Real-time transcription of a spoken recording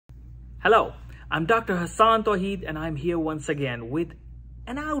Hello, I'm Dr. Hassaan Tohid and I'm here once again with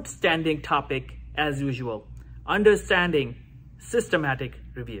an outstanding topic as usual, understanding systematic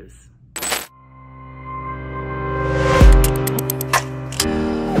reviews.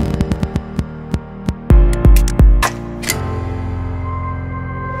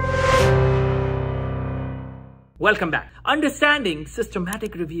 Welcome back. Understanding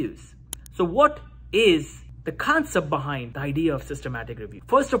systematic reviews. So what is the concept behind the idea of systematic review?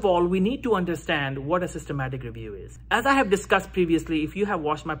 First of all, we need to understand what a systematic review is. As I have discussed previously, if you have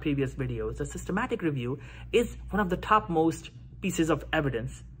watched my previous videos, a systematic review is one of the topmost pieces of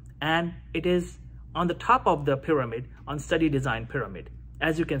evidence, and it is on the top of the pyramid, on study design pyramid,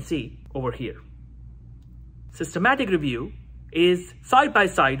 as you can see over here. Systematic review is side by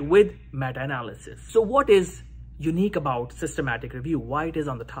side with meta-analysis. So what is unique about systematic review? Why it is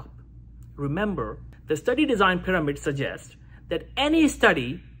on the top? Remember, the study design pyramid suggests that any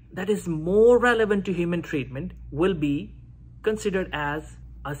study that is more relevant to human treatment will be considered as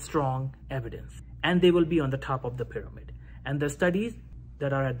a strong evidence, and they will be on the top of the pyramid. And the studies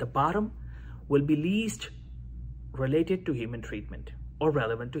that are at the bottom will be least related to human treatment or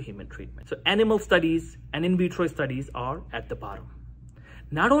relevant to human treatment. So animal studies and in vitro studies are at the bottom.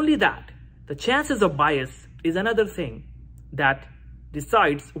 Not only that, the chances of bias is another thing that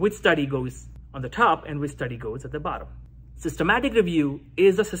decides which study goes on the top and which study goes at the bottom. Systematic review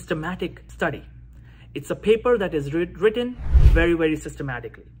is a systematic study. It's a paper that is written very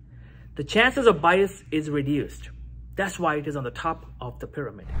systematically. The chances of bias is reduced. That's why it is on the top of the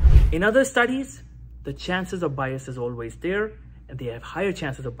pyramid. In other studies, the chances of bias is always there and they have higher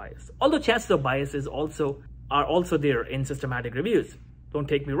chances of bias. Although chances of bias are also there in systematic reviews. Don't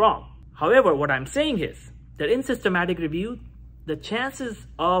take me wrong. However, what I'm saying is that in systematic review, the chances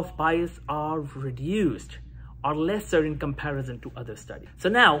of bias are reduced or lesser in comparison to other studies. So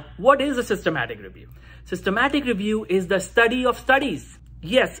now, what is a systematic review? Systematic review is the study of studies.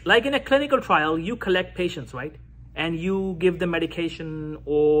 Yes, like in a clinical trial, you collect patients, right? And you give them medication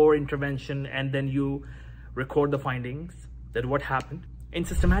or intervention, and then you record the findings, that what happened. In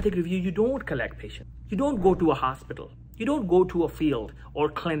systematic review, you don't collect patients. You don't go to a hospital. You don't go to a field or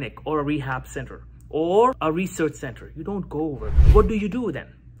clinic or a rehab center or a research center. You don't go over. What do you do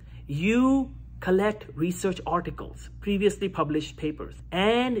then? You collect research articles, previously published papers,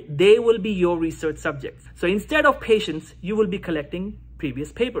 and they will be your research subjects. So instead of patients, you will be collecting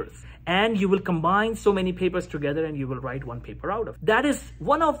previous papers, and you will combine so many papers together and you will write one paper out of it. That is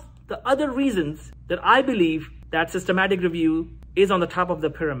one of the other reasons that I believe that systematic review is on the top of the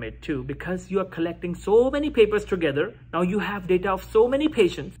pyramid too, because you are collecting so many papers together. Now you have data of so many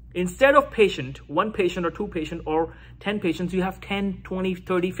patients. Instead of one patient or two patients or 10 patients, you have 10, 20,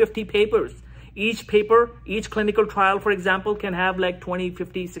 30, 50 papers. Each paper, each clinical trial, for example, can have like 20,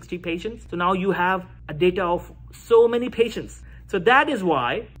 50, 60 patients. So now you have a data of so many patients. So that is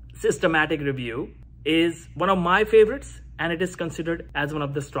why systematic review is one of my favorites, and it is considered as one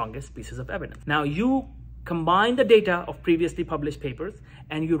of the strongest pieces of evidence. Now you combine the data of previously published papers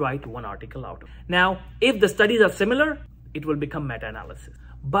and you write one article out of it. Now, if the studies are similar, it will become meta-analysis.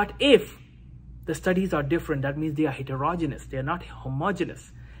 But if the studies are different, that means they are heterogeneous, they are not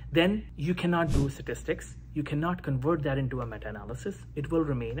homogeneous, then you cannot do statistics. You cannot convert that into a meta-analysis. It will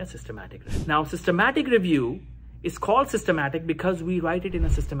remain a systematic review. Now, systematic review is called systematic because we write it in a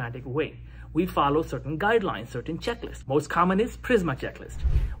systematic way. We follow certain guidelines, certain checklists. Most common is PRISMA checklist.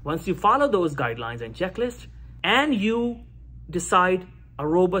 Once you follow those guidelines and checklists, and you decide a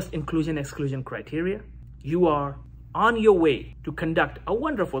robust inclusion-exclusion criteria, you are on your way to conduct a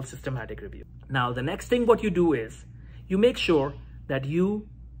wonderful systematic review. Now, the next thing what you do is, you make sure that you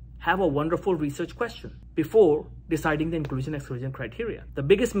have a wonderful research question before deciding the inclusion-exclusion criteria. The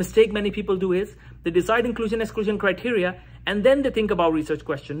biggest mistake many people do is they decide inclusion-exclusion criteria and then they think about research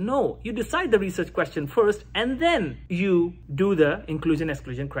question. No, you decide the research question first and then you do the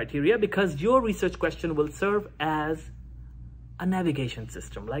inclusion-exclusion criteria, because your research question will serve as a navigation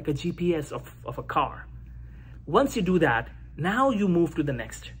system, like a GPS of a car. Once you do that, now you move to the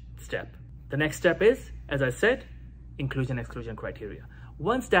next step. The next step is, as I said, inclusion-exclusion criteria.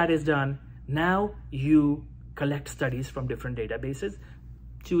 Once that is done, now you collect studies from different databases.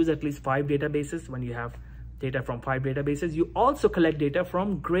 Choose at least 5 databases. When you have data from 5 databases, you also collect data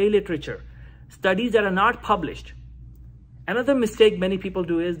from gray literature, studies that are not published. Another mistake many people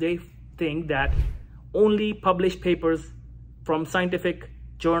do is they think that only published papers from scientific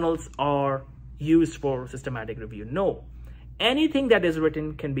journals are used for systematic review. No, anything that is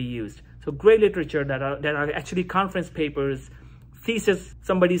written can be used. So gray literature that are actually conference papers, thesis,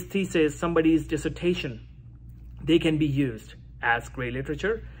 somebody's dissertation, they can be used as gray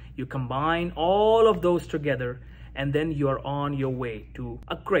literature. You combine all of those together, and then you are on your way to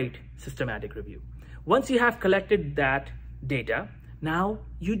a great systematic review. Once you have collected that data, now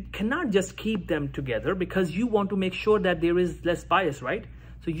you cannot just keep them together because you want to make sure that there is less bias, right?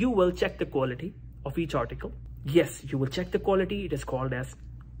 So you will check the quality of each article. Yes, you will check the quality. It is called as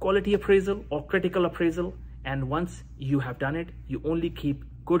quality appraisal or critical appraisal. And once you have done it, you only keep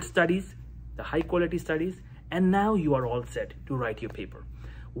good studies, the high quality studies, and now you are all set to write your paper.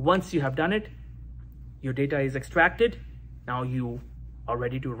 Once you have done it, your data is extracted. Now you are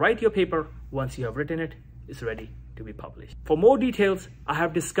ready to write your paper. Once you have written it, it's ready to be published. For more details, I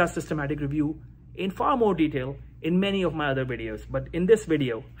have discussed systematic review in far more detail in many of my other videos. But in this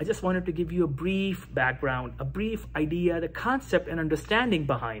video, I just wanted to give you a brief background, a brief idea, the concept and understanding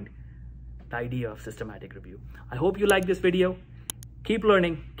behind the idea of systematic review. I hope you like this video. Keep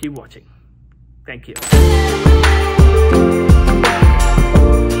learning, keep watching. Thank you.